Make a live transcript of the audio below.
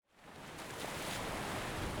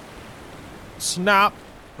Snap.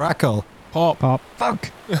 Crackle. Pop. Pop.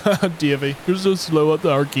 Fuck. Davey, you're so slow at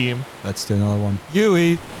our game. Let's do another one.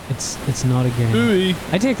 Yui. It's not a game. Hooey.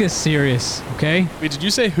 I take this serious, okay? Wait, did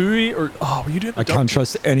you say hooey or... Oh, were you doing I can't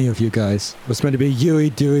trust any of you guys. It was meant to be Yui,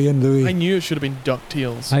 Dewey, and Louie. I knew it should have been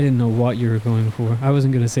DuckTales. I didn't know what you were going for. I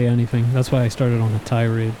wasn't going to say anything. That's why I started on a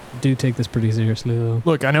tirade. Do take this pretty seriously, though.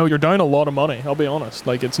 Look, I know you're down a lot of money, I'll be honest.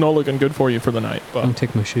 Like, it's not looking good for you for the night, but... Don't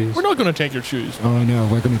take my shoes. We're not going to take your shoes. Oh, I know.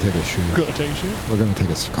 We're going to take his shoes. We're going to take your shoes? We're going to take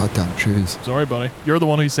his goddamn shoes. Sorry, buddy. You're the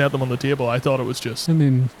one who set them on the table. I thought it was just... I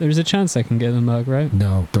mean, there's a chance I can get them back, right?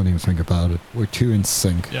 No, don't even think about it. We're too in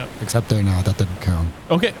sync. Yeah. Except there now, that didn't count.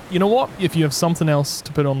 Okay, you know what? If you have something else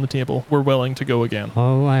to put on the table, we're willing to go again.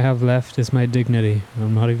 All I have left is my dignity.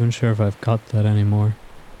 I'm not even sure if I've got that anymore.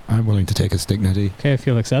 I'm willing to take his dignity. Okay, if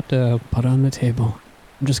you'll accept it, I'll put it on the table.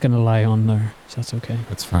 I'm just going to lie on there, so that's okay.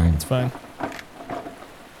 That's fine. It's fine.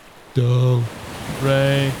 Do.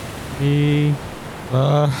 Ray. Fee.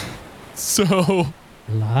 So...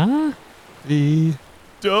 La? V.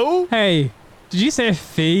 Doe? Hey, did you say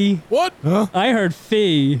fee? What? Huh? I heard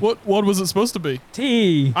fee. What was it supposed to be?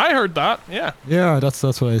 Tea. I heard that, yeah. Yeah, that's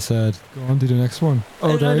what I said. Go on, do the next one.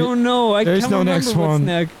 I don't know. I there's can't no remember next what's one.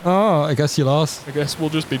 next. Oh, I guess you lost. I guess we'll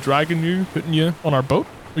just be dragging you, putting you on our boat.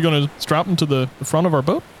 We're going to strap him to the front of our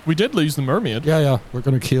boat. We did lose the mermaid. Yeah. We're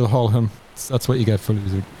going to keel haul him. That's what you get for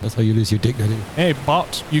losing. That's how you lose your dignity. Hey,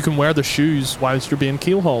 but you can wear the shoes whilst you're being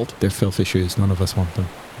keel hauled. They're filthy shoes. None of us want them.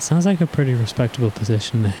 It sounds like a pretty respectable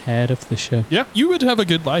position, the head of the ship. Yeah, you would have a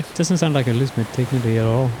good life. Doesn't sound like I lose my dignity at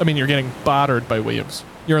all. I mean, you're getting battered by waves.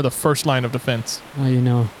 You're the first line of defense. Well, you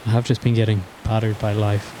know, I have just been getting battered by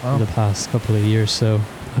life for the past couple of years, so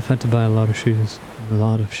I've had to buy a lot of shoes. A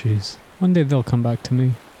lot of shoes. One day they'll come back to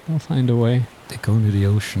me. They'll find a way. They go into the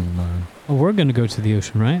ocean, man. Oh, we're going to go to the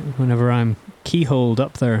ocean, right? Whenever I'm keyholed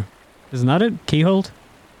up there. Isn't that it? Keyholed?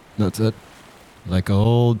 That's it. Like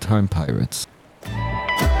old-time pirates.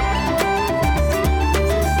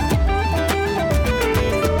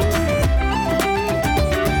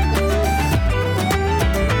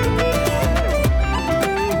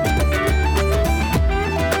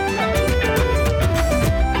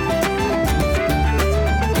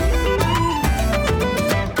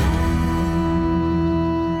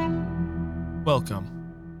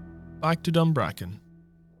 Welcome back to Dumbracken.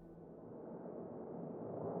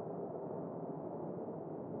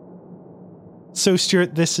 So,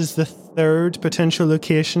 Stuart, this is the third potential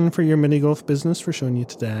location for your mini golf business we're showing you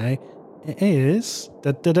today. It is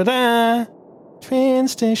train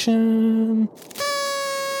station.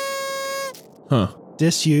 Huh.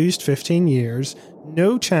 Disused 15 years.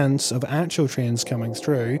 No chance of actual trains coming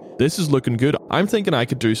through. This is looking good. I'm thinking I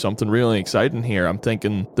could do something really exciting here. I'm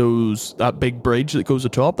thinking that big bridge that goes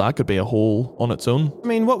atop, that could be a hole on its own. I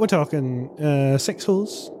mean, what we're talking? 6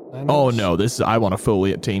 holes? 9 Oh holes? no, I want a full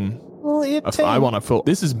 18. Well, 18. I want a full...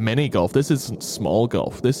 This is mini golf. This isn't small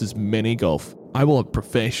golf. This is mini golf. I want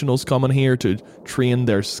professionals coming here to train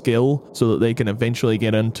their skill so that they can eventually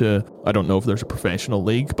get into... I don't know if there's a professional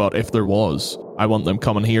league, but if there was, I want them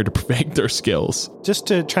coming here to perfect their skills. Just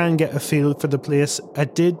to try and get a feel for the place, I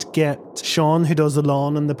did get Sean, who does the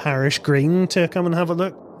lawn and the parish green, to come and have a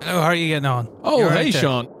look. Hello, how are you getting on? Oh, You're hey, right there.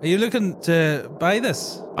 Sean. Are you looking to buy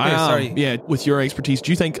this? I am. Sorry. Yeah, with your expertise,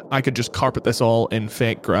 do you think I could just carpet this all in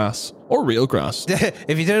fake grass or real grass?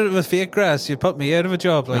 If you did it with fake grass, you'd put me out of a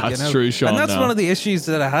job. Like, That's you know. true, Sean. And that's no. one of the issues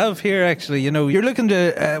that I have here, actually. You know, you're looking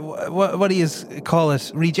to, what do you call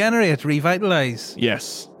it? Regenerate, revitalize.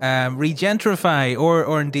 Yes. Regentrify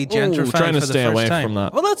or indeed gentrify trying to for the stay first away time. from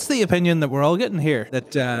that. Well, that's the opinion that we're all getting here.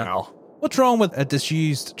 That what's wrong with a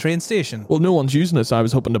disused train station? Well, no one's using it, so I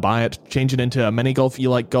was hoping to buy it, change it into a mini golf.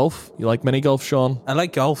 You like golf? You like mini golf, Sean? I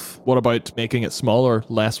like golf. What about making it smaller,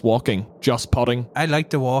 less walking, just putting? I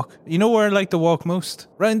like to walk. You know where I like to walk most?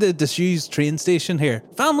 Round the disused train station here.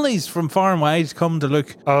 Families from far and wide come to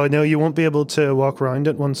look. Oh, no, you won't be able to walk around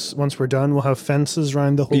it once we're done. We'll have fences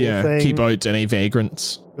around the whole thing. Keep out any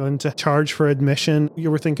vagrants. Going to charge for admission. You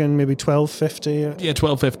were thinking maybe $12.50. Yeah,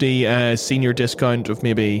 $12.50, senior discount of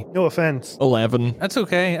maybe No offense. 11. That's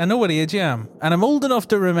okay. I know what age I am. And I'm old enough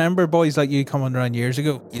to remember boys like you coming around years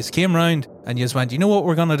ago. You just came round and you just went, you know what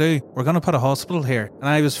we're going to do? We're going to put a hospital here. And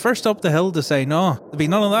I was first up the hill to say, no, there'll be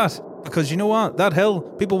none of that. Because you know what? That hill,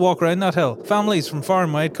 people walk around that hill. Families from far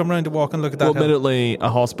and wide come around to walk and look at that Well, hill. admittedly, a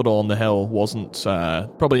hospital on the hill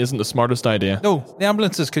probably isn't the smartest idea. No, the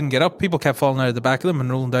ambulances couldn't get up. People kept falling out of the back of them and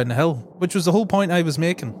rolling down the hill, which was the whole point I was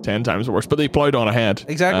making. 10 times worse, but they ploughed on ahead.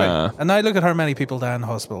 Exactly. And now look at how many people die in the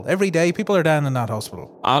hospital. Every day, people are dying in that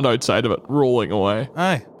hospital. And outside of it, rolling away.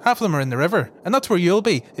 Aye. Half of them are in the river. And that's where you'll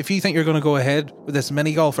be if you think you're going to go ahead with this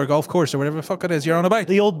mini golf or golf course or whatever the fuck it is you're on about.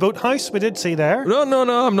 The old boathouse we did see there.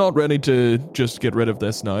 No, I'm not ready to just get rid of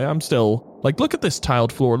this now. I'm still... Like, look at this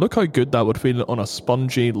tiled floor. Look how good that would feel on a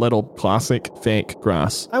spongy little classic fake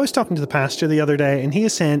grass. I was talking to the pastor the other day, and he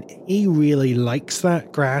is saying he really likes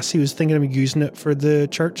that grass. He was thinking of using it for the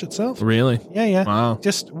church itself. Really? Yeah. Wow.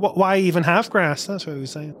 Just why even have grass? That's what he was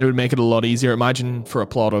saying. It would make it a lot easier. Imagine for a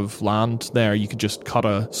plot of land there, you could just cut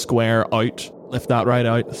a square out, lift that right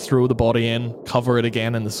out, throw the body in, cover it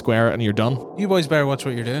again in the square, and you're done. You boys better watch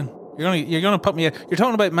what you're doing. You're gonna put me... You're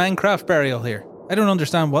talking about Minecraft burial here. I don't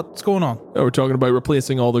understand what's going on. Yeah, we're talking about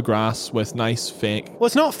replacing all the grass with nice fake. Well,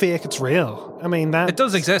 it's not fake, it's real. I mean, that... It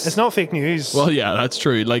does exist. It's not fake news. Well, yeah, that's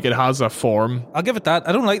true. Like, it has a form. I'll give it that.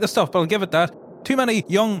 I don't like the stuff, but I'll give it that. Too many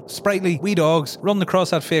young, sprightly wee dogs running across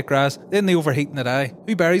that fake grass, then they overheat and they die.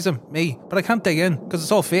 Who buries them? Me. But I can't dig in, because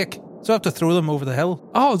it's all fake. So I have to throw them over the hill.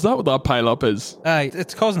 Oh, is that what that pile up is? Aye,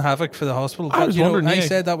 it's causing havoc for the hospital. I was wondering, I yeah.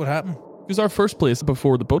 said that would happen. Because our first place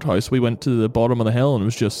before the boathouse, we went to the bottom of the hill and it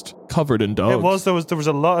was just covered in dogs. It was. There was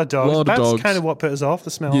a lot of dogs. A lot of That's dogs. kind of what put us off,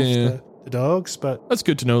 the smell of the dogs. But That's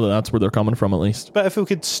good to know that that's where they're coming from, at least. if we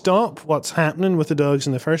could stop what's happening with the dogs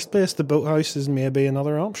in the first place, the boathouse is maybe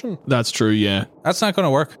another option. That's true, yeah. That's not going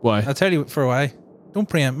to work. Why? I'll tell you for why. Don't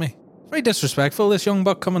preempt me. Very disrespectful, this young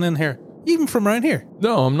buck coming in here. Even from around here.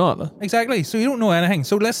 No, I'm not. Exactly. So you don't know anything.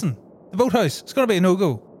 So listen. The boathouse, it's going to be a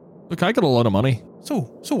no-go. Look, I got a lot of money. So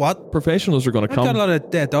what? Professionals are going to I've come. got a lot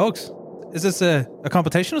of dead dogs. Is this a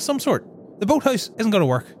competition of some sort? The boathouse isn't going to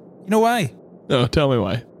work. You know why? No, tell me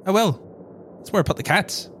why. I will. That's where I put the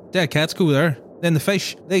cats. Dead cats go there. Then the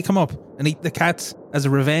fish, they come up and eat the cats as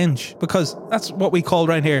a revenge. Because that's what we call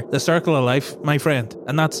around here the circle of life, my friend.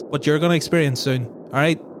 And that's what you're going to experience soon.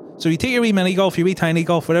 Alright? So you take your wee mini golf, your wee tiny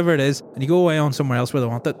golf, whatever it is, and you go away on somewhere else where they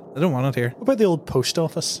want it. I don't want it here. What about the old post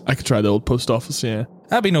office? I could try the old post office, yeah.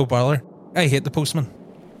 That'd be no bother. I hate the postman.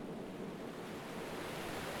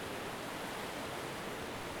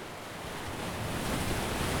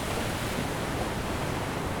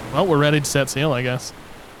 Well, we're ready to set sail, I guess.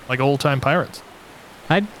 Like old-time pirates.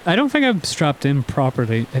 I don't think I'm strapped in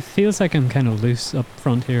properly. It feels like I'm kind of loose up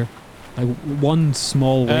front here. Like one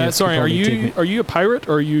small wave. Sorry, could probably take me. are you a pirate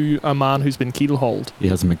or are you a man who's been keel-hauled? He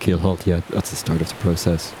hasn't been keel-hauled yet. That's the start of the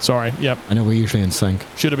process. Sorry, yep. I know we're usually in sync.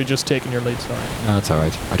 Should have been just taking your lead, sorry. No, that's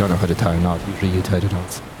alright. I don't know how to tie a knot. Usually you tie the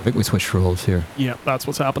knots. I think we switched roles here. Yeah, that's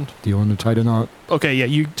what's happened. Do you want to tie the knot? Okay, yeah,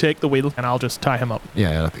 you take the wheel and I'll just tie him up.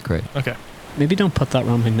 Yeah, that'd be great. Okay. Maybe don't put that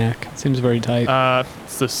around my neck. It seems very tight.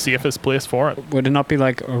 It's the safest place for it. Would it not be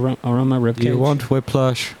like around my ribcage? Do you want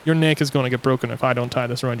whiplash? Your neck is going to get broken if I don't tie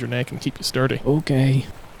this around your neck and keep you sturdy. Okay.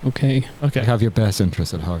 Okay. You have your best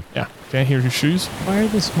interest at heart. Yeah. Okay, here's your shoes. Why are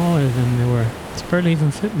they smaller than they were? It's barely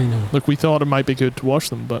even fit me now. Look, we thought it might be good to wash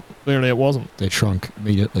them, but clearly it wasn't. They shrunk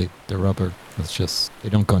immediately. The rubber. It's just, they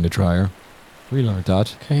don't go in the dryer. We learned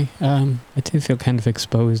that. Okay. I do feel kind of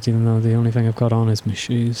exposed, even though the only thing I've got on is my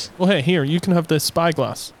shoes. Well, hey, here, you can have this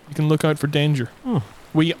spyglass. You can look out for danger. Oh.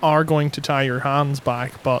 We are going to tie your hands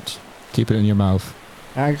back, but... Keep it in your mouth.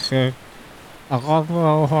 Actually, I don't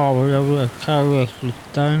know how we're able to carry this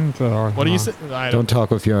danger. What do you say? Don't talk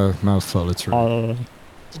with your mouth full. It's rude.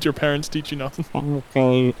 Did your parents teach you nothing?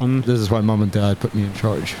 Okay. This is why mum and dad put me in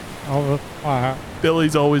charge.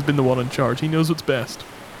 Billy's always been the one in charge. He knows what's best.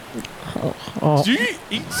 Oh. Did you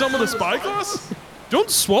eat some of the spyglass? Don't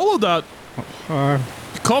swallow that.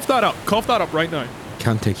 Cough that up. Cough that up right now.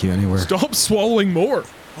 Can't take you anywhere. Stop swallowing more.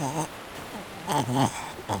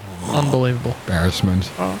 Unbelievable.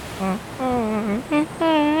 Embarrassment. Well,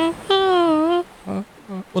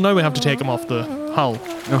 now we have to take him off the hull.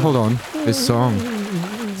 Now hold on. This song.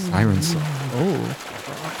 Siren song. Oh.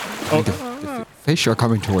 The fish are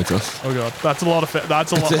coming towards us. Oh god, that's a lot of fish.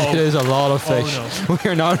 That's a lot. It is a lot of fish. Oh, We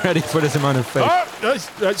are not ready for this amount of fish.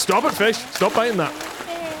 Stop it, fish! Stop biting that.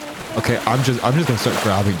 Okay, I'm just gonna start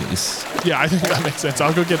grabbing these. Yeah, I think that makes sense.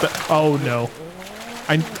 I'll go get that. Oh no.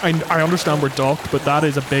 I understand we're docked, but that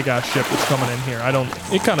is a big ass ship that's coming in here.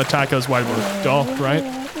 It can't attack us while we're docked, right?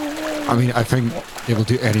 I mean, I think they will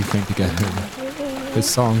do anything to get him. His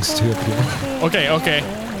songs too appeal. Okay.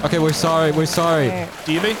 Okay, we're sorry.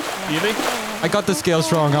 Davey? I got the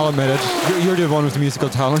scales wrong, I'll admit it. You're the one with the musical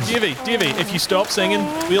talent. Davey, if you stop singing,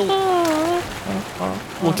 we'll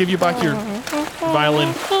give you back your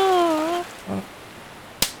violin.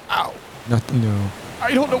 Ow. No.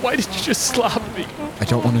 I don't know, why did you just slap me? I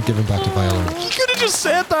don't want to give him back the violin. You could have just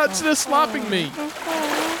said that instead of slapping me.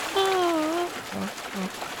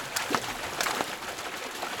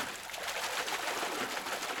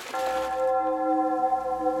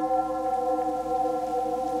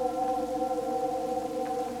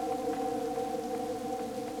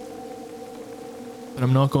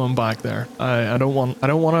 I'm not going back there. I don't want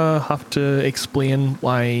to have to explain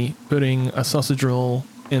why putting a sausage roll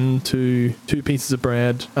into 2 pieces of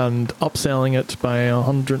bread and upselling it by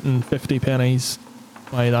 150 pennies.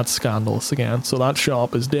 Why, that's scandalous again. So that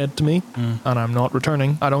shop is dead to me, and I'm not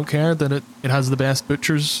returning. I don't care that it has the best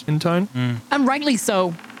butchers in town. And rightly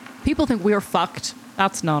so. People think we're fucked.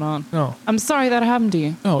 That's not on. No. I'm sorry that happened to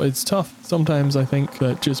you. No, it's tough. Sometimes I think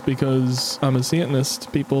that just because I'm a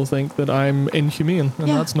Satanist, people think that I'm inhumane, and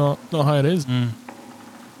that's not how it is.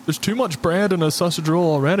 There's too much bread in a sausage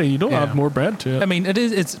roll already. You don't add more bread to it. I mean,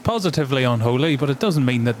 it's positively unholy, but it doesn't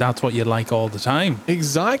mean that that's what you like all the time.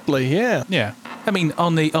 Exactly, yeah. Yeah. I mean,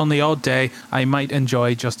 on the odd day, I might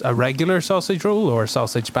enjoy just a regular sausage roll or a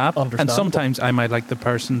sausage bap. And sometimes I might like the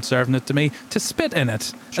person serving it to me to spit in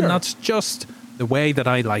it. Sure. And that's just the way that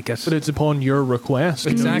I like it. But it's upon your request.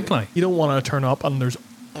 Exactly. You don't want to turn up and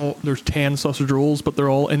there's 10 sausage rolls, but they're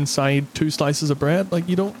all inside 2 slices of bread. Like,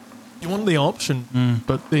 you want the option,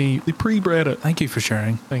 but they pre-bread it. Thank you for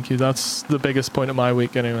sharing. Thank you. That's the biggest point of my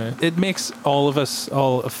week anyway. It makes all of us,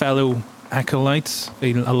 all fellow acolytes,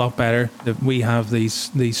 feel a lot better that we have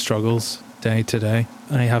these struggles day to day.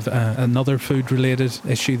 I have another food-related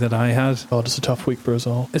issue that I had. God, it's a tough week for us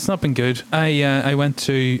all. It's not been good. I went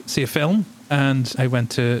to see a film. And I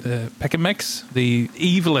went to Pick and Mix, the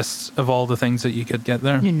evilest of all the things that you could get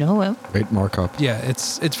there. You know it. Great markup. Yeah,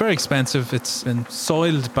 it's very expensive. It's been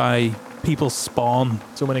soiled by people's spawn.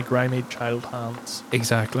 So many grimy child hands.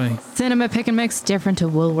 Exactly. Cinema Pick and Mix, different to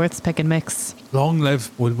Woolworths Pick and Mix. Long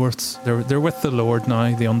live Woolworths. They're with the Lord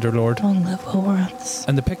now, the Underlord. Long live Woolworths.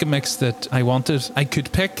 And the Pick and Mix that I wanted, I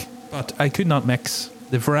could pick, but I could not mix.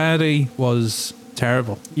 The variety was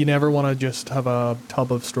terrible. You never want to just have a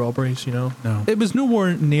tub of strawberries, you know? No. It was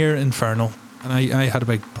nowhere near infernal. And I had a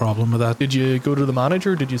big problem with that. Did you go to the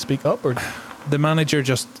manager? Did you speak up? Or the manager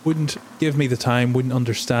just wouldn't give me the time, wouldn't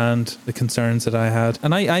understand the concerns that I had.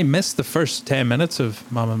 And I missed the first 10 minutes of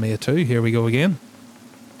Mamma Mia 2. Here we go again.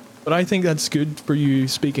 But I think that's good for you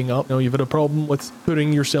speaking up. You know, you've had a problem with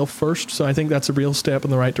putting yourself first, so I think that's a real step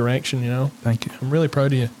in the right direction, you know? Thank you. I'm really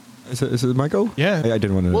proud of you. Is it my go? Yeah. I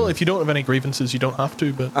didn't want to... Well, if you don't have any grievances, you don't have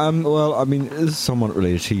to, but... well, I mean, it's somewhat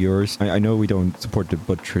related to yours. I know we don't support the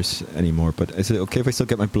butchers anymore, but is it okay if I still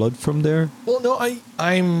get my blood from there? Well, no,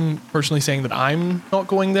 I'm personally saying that I'm not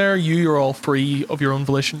going there. You are all free of your own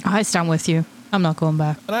volition. I stand with you. I'm not going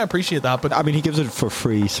back. And I appreciate that, but... I mean, he gives it for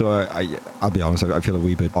free, so I'll be honest, I feel a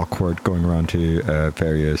wee bit awkward going around to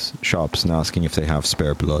various shops and asking if they have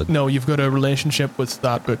spare blood. No, you've got a relationship with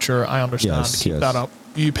that butcher. I understand. Yes, Keep yes. that up.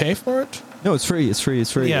 You pay for it? No, it's free. It's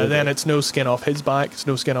free. Yeah, then it's no skin off his back. It's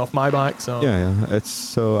no skin off my back. So yeah.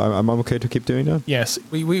 I'm okay to keep doing that. yes,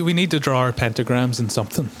 We need to draw our pentagrams in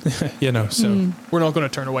something, you know, so... we're not going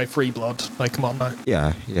to turn away free blood. Like, come on now.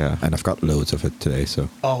 Yeah. And I've got loads of it today, so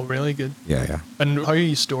Oh, really good. yeah. And how are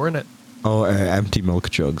you storing it? Oh, empty milk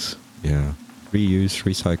jugs. Yeah. Reuse,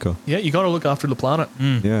 recycle. Yeah, you got to look after the planet.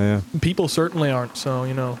 Yeah. People certainly aren't. So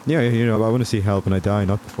you know. Yeah, I want to see help when I die,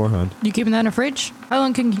 not beforehand. You keeping that in a fridge? How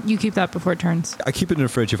long can you keep that before it turns? I keep it in the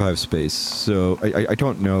fridge if I have space. So I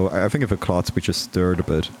don't know. I think if it clots, we just stir it a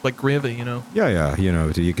bit. Like gravy, you know. Yeah.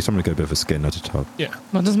 Someone get a bit of a skin at the top. Yeah.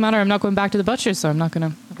 Well, it doesn't matter. I'm not going back to the butcher, so I'm not going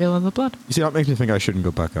to avail of the blood. You see, that makes me think I shouldn't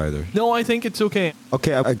go back either. No, I think it's okay.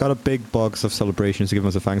 Okay, I got a big box of celebrations to give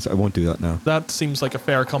us a thanks. I won't do that now. That seems like a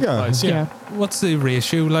fair compromise. Yeah. What's the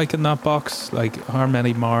ratio like in that box? Like, how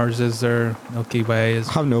many Mars is there? Milky Way is...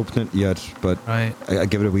 I haven't opened it yet, but Right. I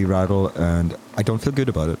give it a wee rattle, and I don't feel good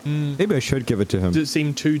about it. Maybe I should give it to him. Does it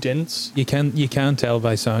seem too dense? You can tell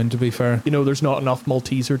by sound, to be fair. You know, there's not enough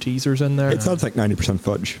Malteser teasers in there. It sounds like 90%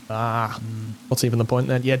 fudge. What's even the point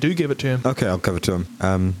then? Yeah, do give it to him. Okay, I'll give it to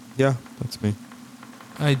him. Yeah, that's me.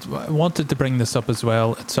 I wanted to bring this up as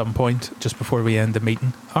well at some point, just before we end the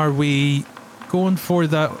meeting. Are we going for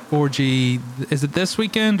that orgy? Is it this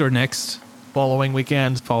weekend or next? Following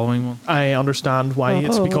weekend. Following one? I understand why.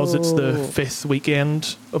 It's because it's the 5th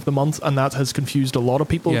weekend of the month, and that has confused a lot of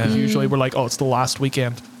people. Yeah. Because usually we're like, oh, it's the last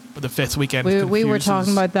weekend, but the 5th weekend. We were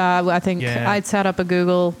talking about that. I think Yeah. I'd set up a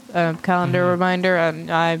Google calendar reminder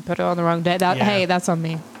and I put it on the wrong day. Hey, that's on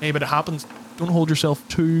me. Hey, but it happens. Don't hold yourself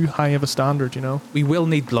too high of a standard, you know. We will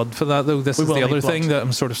need blood for that, though. This We is will the need other blood. thing that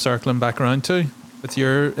I'm sort of circling back around to with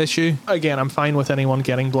your issue. Again, I'm fine with anyone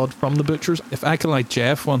getting blood from the butchers. If Acolyte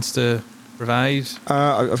Jeff wants to provide...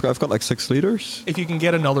 I've got like 6 liters. If you can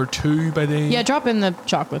get another 2 by the... Yeah, drop in the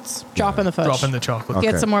chocolates. Drop in the fudge. Drop in the chocolate.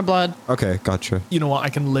 Okay. Get some more blood. Okay, gotcha. You know what? I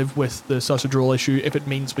can live with the sausage roll issue if it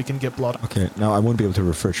means we can get blood. Okay, now I won't be able to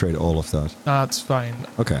refrigerate all of that. That's fine.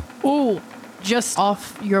 Okay. Oh, just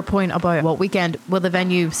off your point about what weekend, will the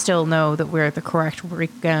venue still know that we're the correct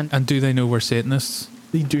weekend? And do they know we're Satanists?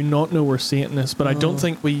 They do not know we're Satanists, but I don't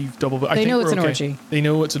think we've double. I They think know it's we're an okay. orgy. They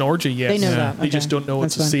know it's an orgy. Yes, They know that. They just Okay. don't know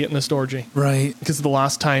That's it's a fine. Satanist orgy. Right. Because the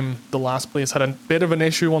last place had a bit of an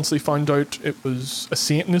issue once they found out it was a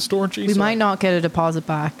Satanist orgy. We so- might not get a deposit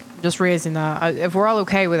back. Just raising that. If we're all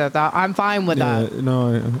okay with it, I'm fine with that.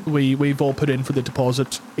 No, We've all put in for the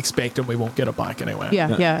deposit, expecting we won't get it back anyway.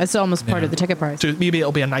 Yeah. It's almost part Yeah. of the ticket price. So maybe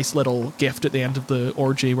it'll be a nice little gift at the end of the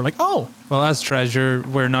orgy. We're like, oh, Well, as treasure,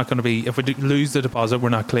 we're not going to be. If we do lose the deposit, we're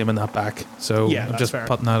not claiming that back. So Yeah, I'm that's just fair.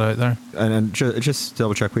 putting that out there. and just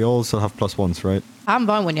double check. We all still have +1s, right? I haven't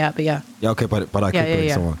found one yet, but yeah. Yeah, okay, but I Yeah, could bring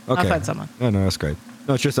yeah. someone. Okay, I'll find someone. No, that's great.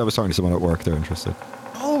 No, it's just I was talking to someone at work. They're interested.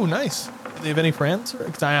 oh, nice. Do they have any friends?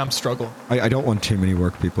 Because I am struggling. I don't want too many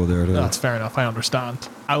work people there. To, That's fair enough. I understand.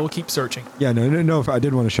 I will keep searching. yeah, no. I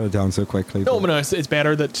didn't want to shut it down so quickly. No, but- but no, it's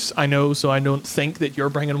better that I know, so I don't think that you're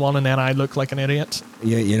bringing one and then I look like an idiot.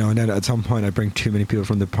 Yeah, and then at some point I bring too many people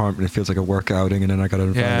from the department. It feels like a work outing, and then I got to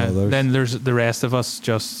invite Yeah. all those. Then there's the rest of us.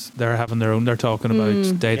 Just they're having their own. They're talking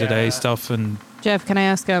about day-to-day Yeah. stuff and. Jeff, can I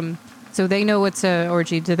ask so they know it's a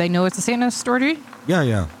orgy. Do they know it's a Satanist orgy?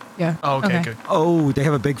 yeah. Yeah. Oh, okay, good. Oh, they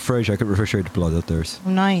have a big fridge. I could refrigerate the blood at theirs.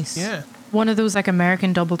 Oh, nice. Yeah. One of those like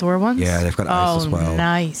American double door ones? Yeah, they've got ice as well.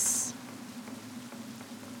 Nice.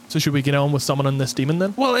 So should we get on with summoning this demon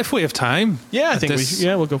then? Well, if we have time. Yeah, I At think this-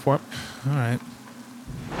 we'll go for it. All right.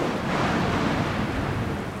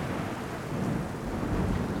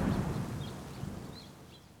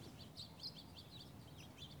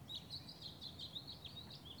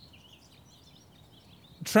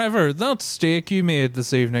 Trevor, that steak you made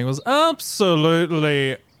this evening was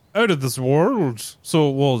absolutely out of this world. So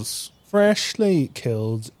it was. Freshly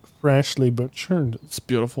killed, freshly butchered. It's a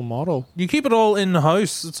beautiful model. You keep it all in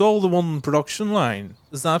house. It's all the one production line.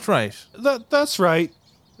 Is that right? That's right.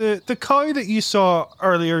 The cow that you saw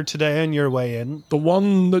earlier today on your way in, The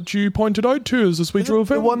one that you pointed out to us as we drove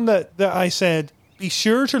the in. one that I said, be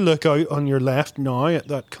sure to look out on your left now at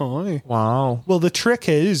that cow. Wow. Well, the trick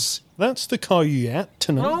is, that's the cow you ate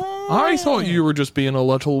tonight. I thought you were just being a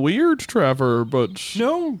little weird, Trevor, but...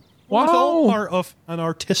 No. Wow. It's all part of an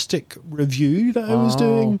artistic review that I was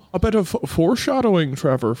doing. A bit of foreshadowing,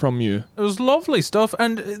 Trevor, from you. It was lovely stuff,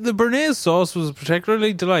 and the béarnaise sauce was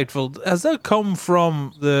particularly delightful. Has that come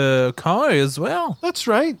from the cow as well? That's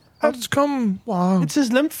right. That's come... Wow. It's his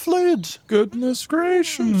lymph fluid. Goodness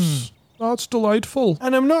gracious. That's delightful.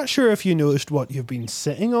 And I'm not sure if you noticed what you've been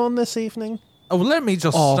sitting on this evening. Oh, let me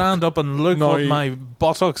just Oh, stand up and look no, what you- my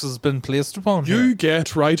buttocks has been placed upon You here.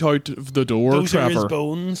 get right out of the door, Those are his Trevor.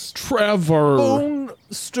 bones. Trevor. Bone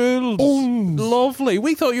stools. Bones. Lovely.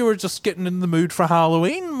 We thought you were just getting in the mood for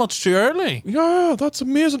Halloween much too early. Yeah, that's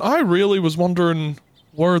amazing. I really was wondering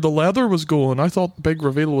where the leather was going. I thought the big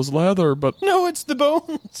reveal was leather, but No, it's the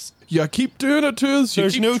bones. you keep doing it to us. You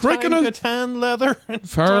There's keep no tricking time to us. tan leather. in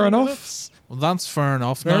Fair 10 enough. minutes. Well, that's fair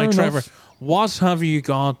enough. Fair Now, enough. Trevor, what have you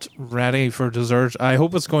got ready for dessert? I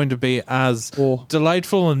hope it's going to be as Oh.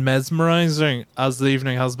 delightful and mesmerizing as the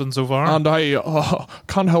evening has been so far. And I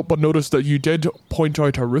can't help but notice that you did point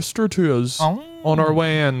out a rooster to us Oh. on our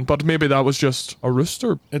way in, but maybe that was just a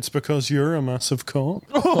rooster. It's because you're a massive cock.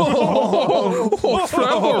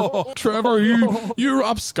 Oh, Trevor, you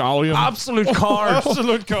rapscallion. Absolute card.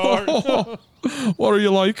 Absolute card. What are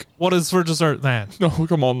you like? What is for dessert then? No,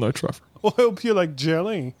 come on now, Trevor. I hope you like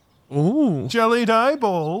jelly. Ooh. Jellied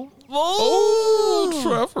eyeball. Oh,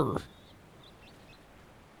 Trevor.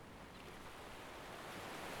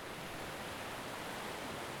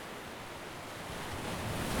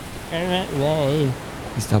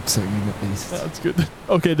 Stop singing at least. That's good.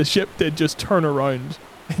 Okay, the ship did just turn around.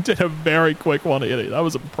 It did a very quick 180. That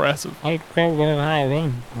was impressive. And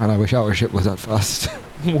I wish our ship was that fast.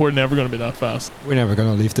 We're never going to be that fast. We're never going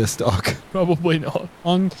to leave this dock. Probably not.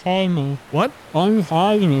 Untie me. What?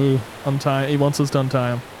 Untie me. Untie. He wants us to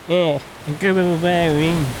untie him. Yeah. And give it a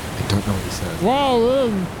ring. I don't know what he said.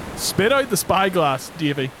 Wow. Spit out the spyglass,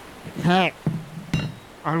 Davy. Heck.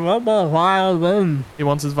 I want my violin. He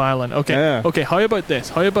wants his violin. Okay. Yeah. Okay, how about this?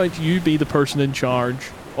 How about you be the person in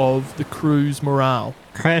charge of the crew's morale?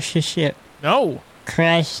 Crash the ship. No.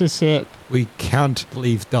 Crash the ship. We can't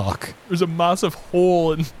leave dock. There's a massive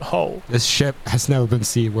hole in the hull. This ship has never been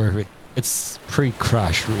seaworthy. It's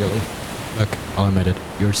pre-crash, really. Look, I'll admit it.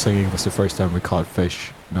 Your singing was the first time we caught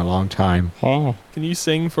fish in a long time. Oh. Can you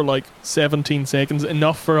sing for like 17 seconds?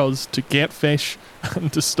 Enough for us to get fish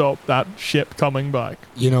and to stop that ship coming back.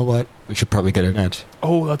 You know what? We should probably get a net.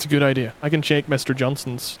 Oh, that's a good idea. I can shake Mr.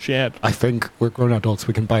 Johnson's shed. I think we're grown adults.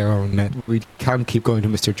 We can buy our own net. We can't keep going to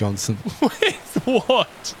Mr. Johnson. Wait,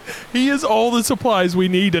 what? He has all the supplies we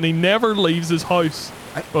need and he never leaves his house.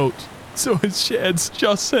 Boat. So his shed's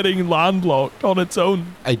just sitting landlocked on its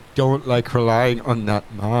own. I don't like relying on that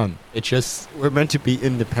man. It's just, we're meant to be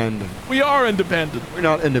independent. We are independent. We're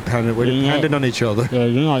not independent. We're You're dependent not. on each other. Yeah,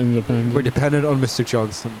 you're not independent. We're dependent on Mr.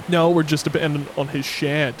 Johnson. No, we're just dependent on his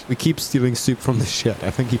shed. We keep stealing soup from the shed.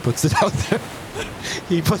 I think he puts it out there.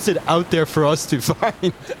 He puts it out there for us to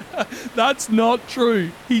find. That's not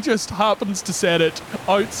true. He just happens to set it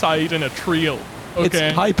outside in a trail. Okay.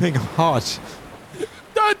 It's piping hot.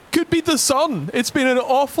 That could be the sun. It's been an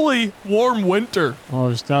awfully warm winter. Oh,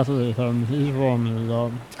 it's definitely him. He's warming it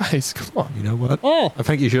up. Guys, come on. You know what? Oh, I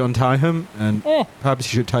think you should untie him, and oh, perhaps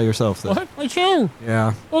you should tie yourself then. What? my shoe.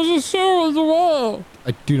 Yeah. There's a shoe in the wall.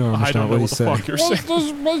 I do not I understand don't know what what he's the saying. fuck you're saying.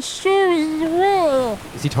 There's my shoe in the wall.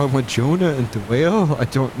 Is he talking about Jonah and the whale? I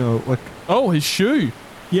don't know. What? Oh, his shoe.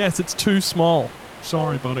 Yes, it's too small.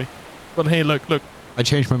 Sorry, buddy. But hey, look. I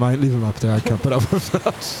changed my mind. Leave him up there. I can't put up with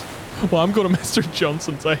that. Well, I'm going to Mr.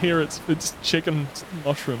 Johnson's. I hear it's chicken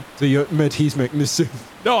mushroom. So you admit he's making the soup?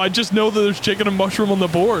 No, I just know that there's chicken and mushroom on the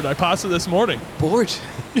board. I passed it this morning. Bored.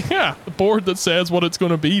 Yeah, the board that says what it's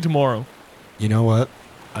going to be tomorrow. You know what?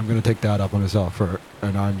 I'm going to take that up on his offer,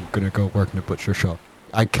 and I'm going to go work in a butcher shop.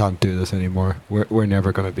 I can't do this anymore. We're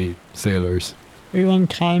never going to be sailors. You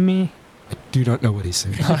untie me? I do not know what he's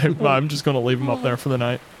saying. I'm just going to leave him up there for the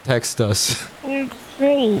night. Text us.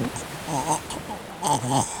 Great.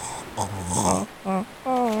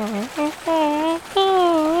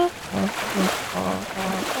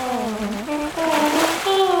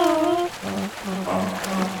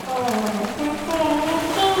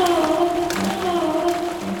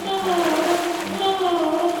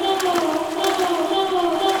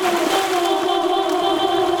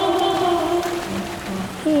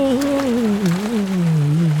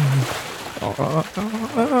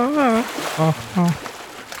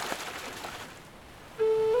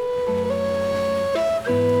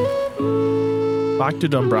 Back to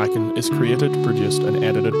Dunbracken is created, produced, and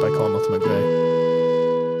edited by Conleth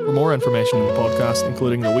McVeigh. For more information on the podcast,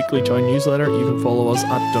 including the weekly town newsletter, you can follow us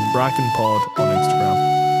at DunbrackenPod on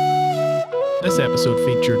Instagram. This episode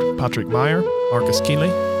featured Patrick Meyer, Marcus Keeley,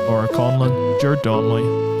 Laura Conlon, Jared Donnelly,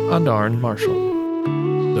 and Aaron Marshall.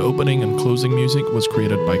 The opening and closing music was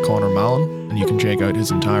created by Connor Mallon, and you can check out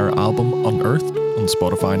his entire album Unearthed on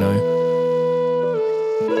Spotify now.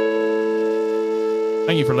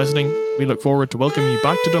 Thank you for listening. We look forward to welcoming you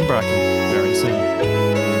back to Dunbracken very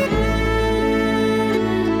soon.